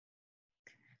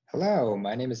Hello,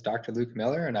 my name is Dr. Luke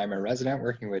Miller, and I'm a resident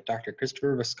working with Dr.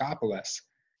 Christopher Voskopoulos.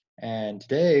 And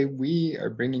today we are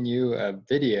bringing you a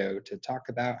video to talk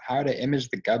about how to image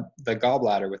the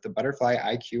gallbladder with the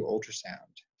ButterflyiQ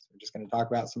ultrasound. So we're just going to talk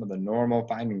about some of the normal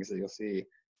findings that you'll see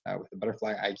with the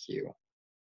ButterflyiQ. All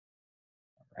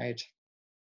right.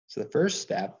 So the first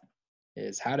step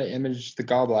is how to image the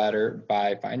gallbladder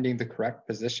by finding the correct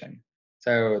position.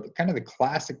 So the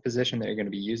classic position that you're going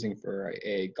to be using for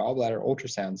a gallbladder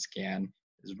ultrasound scan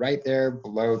is right there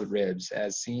below the ribs,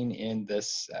 as seen in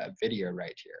this video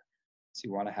right here. So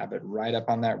you want to have it right up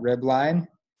on that rib line,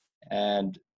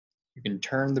 and you can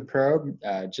turn the probe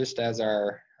just as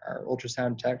our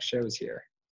ultrasound tech shows here.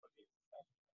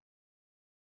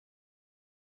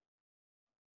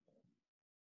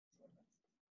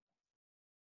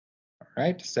 All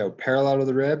right, so parallel to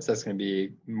the ribs, that's going to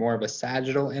be more of a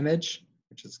sagittal image,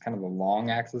 which is kind of the long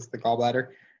axis of the gallbladder.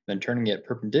 Then turning it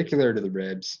perpendicular to the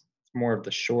ribs, it's more of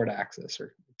the short axis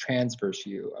or transverse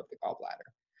view of the gallbladder.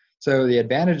 So the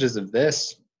advantages of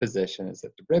this position is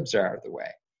that the ribs are out of the way.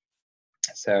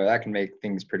 So that can make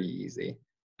things pretty easy.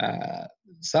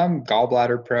 Some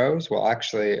gallbladder pros will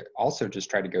actually also just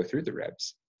try to go through the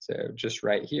ribs. So just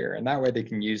right here, and that way they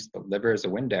can use the liver as a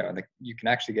window, and you can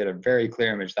actually get a very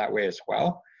clear image that way as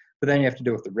well. But then you have to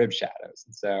deal with the rib shadows.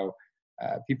 And so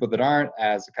people that aren't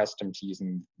as accustomed to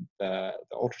using the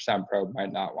ultrasound probe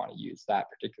might not want to use that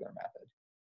particular method.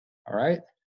 All right.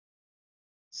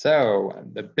 So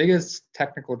the biggest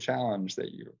technical challenge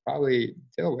that you probably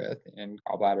deal with in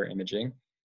gallbladder imaging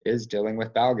is dealing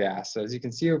with bowel gas. So as you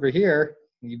can see over here,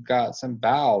 you've got some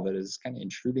bowel that is kind of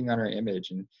intruding on our image,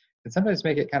 and can sometimes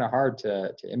make it kind of hard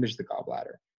to image the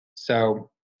gallbladder. So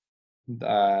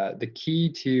the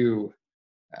key to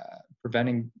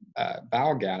preventing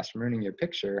bowel gas from ruining your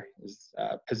picture is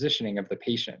positioning of the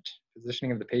patient.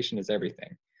 Positioning of the patient is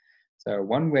everything. So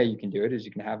one way you can do it is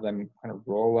you can have them kind of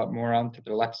roll up more onto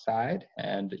the left side,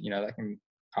 and that can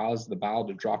cause the bowel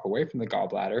to drop away from the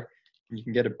gallbladder, and you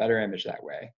can get a better image that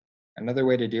way. Another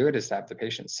way to do it is to have the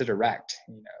patient sit erect.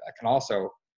 That can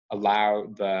also allow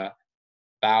the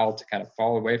bowel to kind of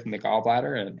fall away from the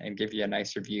gallbladder and give you a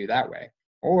nicer view that way.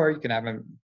 Or you can have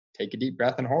them take a deep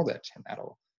breath and hold it, and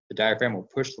the diaphragm will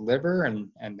push the liver and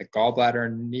the gallbladder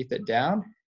underneath it down,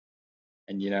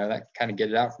 and that kind of get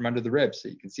it out from under the ribs so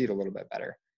you can see it a little bit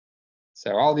better.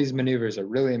 So all these maneuvers are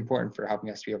really important for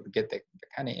helping us to be able to get the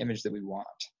kind of image that we want.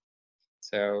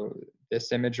 So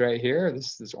this image right here,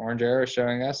 this orange arrow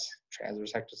showing us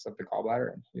transverse rectus of the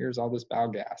gallbladder, and here's all this bowel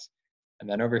gas. And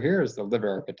then over here is the liver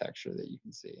architecture that you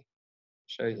can see. I'll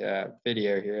show you a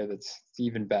video here that's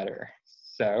even better.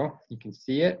 So you can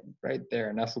see it right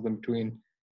there, nestled in between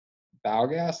bowel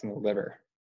gas and the liver.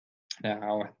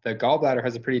 Now, the gallbladder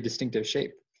has a pretty distinctive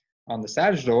shape. On the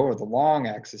sagittal, or the long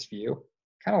axis view,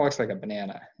 kind of looks like a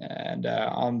banana. And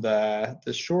on the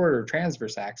short or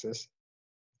transverse axis,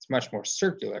 it's much more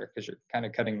circular because you're kind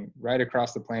of cutting right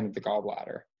across the plane of the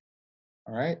gallbladder.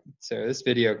 All right, so this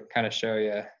video kind of show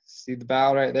you, see the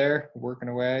bowel right there, working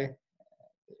away.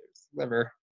 There's the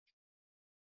liver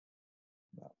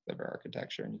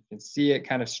architecture, and you can see it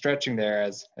kind of stretching there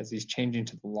as he's changing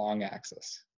to the long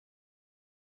axis.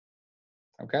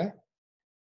 Okay.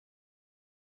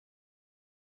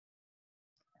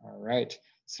 All right,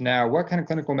 so now what kind of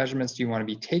clinical measurements do you want to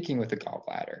be taking with the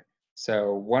gallbladder?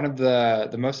 So one of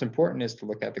the most important is to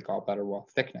look at the gallbladder wall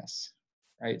thickness,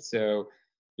 right? So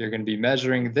you're going to be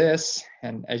measuring this,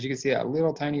 and as you can see, a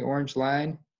little tiny orange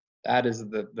line, that is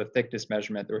the thickness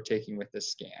measurement that we're taking with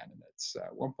this scan, and it's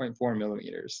 1.4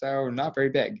 millimeters, so not very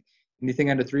big.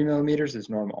 Anything under 3 millimeters is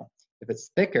normal. If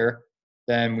it's thicker,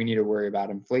 then we need to worry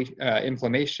about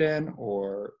inflammation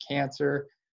or cancer,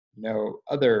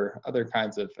 other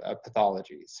kinds of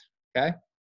pathologies, okay?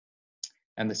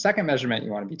 And the second measurement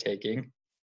you want to be taking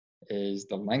is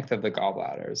the length of the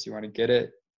gallbladder. So you want to get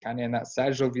it kind of in that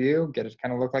sagittal view, get it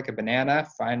kind of look like a banana,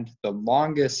 find the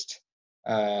longest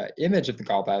image of the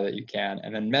gallbladder that you can,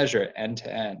 and then measure it end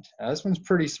to end. Now this one's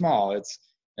pretty small. It's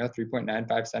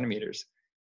 3.95 centimeters.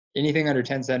 Anything under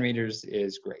 10 centimeters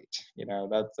is great.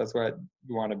 That's what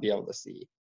you want to be able to see.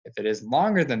 If it is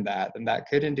longer than that, then that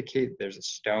could indicate there's a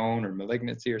stone or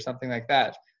malignancy or something like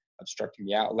that obstructing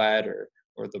the outlet or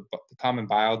the common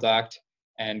bile duct,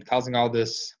 and causing all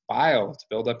this bile to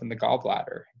build up in the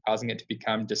gallbladder, causing it to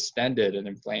become distended and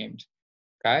inflamed.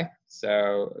 Okay,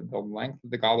 so the length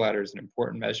of the gallbladder is an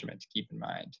important measurement to keep in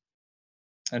mind.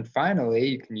 And finally,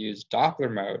 you can use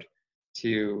Doppler mode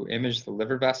to image the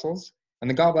liver vessels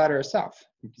and the gallbladder itself.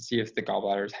 You can see if the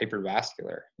gallbladder is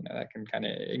hypervascular. That can kind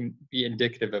of be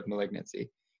indicative of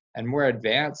malignancy. And more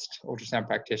advanced ultrasound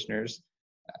practitioners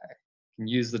can can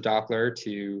use the Doppler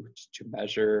to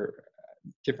measure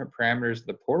different parameters of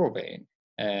the portal vein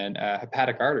and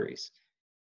hepatic arteries.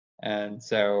 And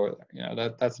so,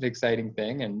 that's an exciting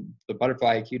thing. And the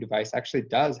ButterflyiQ device actually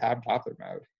does have Doppler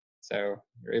mode. So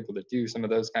you're able to do some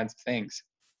of those kinds of things.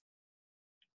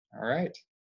 All right.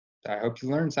 I hope you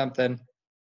learned something.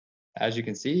 As you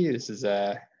can see, this is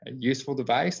a useful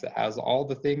device that has all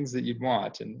the things that you'd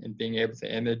want in being able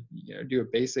to image, do a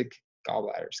basic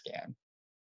gallbladder scan.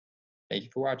 Thank you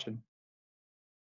for watching.